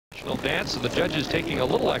traditional dance, and the judges taking a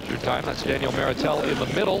little extra time. That's Daniel Maritel in the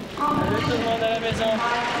middle.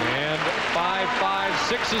 And 5, 5,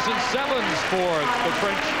 6s, and 7s for the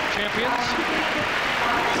French champions.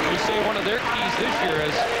 We say one of their keys this year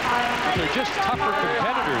is they're just tougher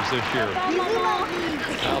competitors this year,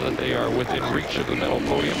 now that they are within reach of the medal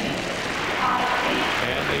podium.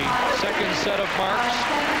 And the second set of marks,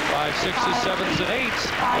 5, 6s, 7s, and 8s.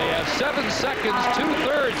 They have 7 seconds,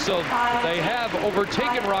 2/3, so they have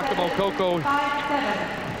overtaken Rakamo Koko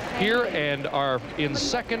here and are in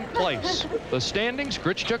second place. The standings: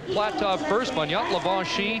 Grichuk Platov first, Moniotte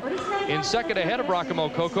Lavanchy in second ahead of Rakamo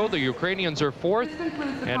Koko. The Ukrainians are fourth,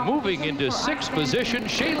 and moving into 6th position,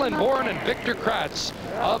 Shaylin Bourne and Victor Kratz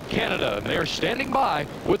of Canada. And they're standing by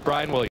with Brian Williams.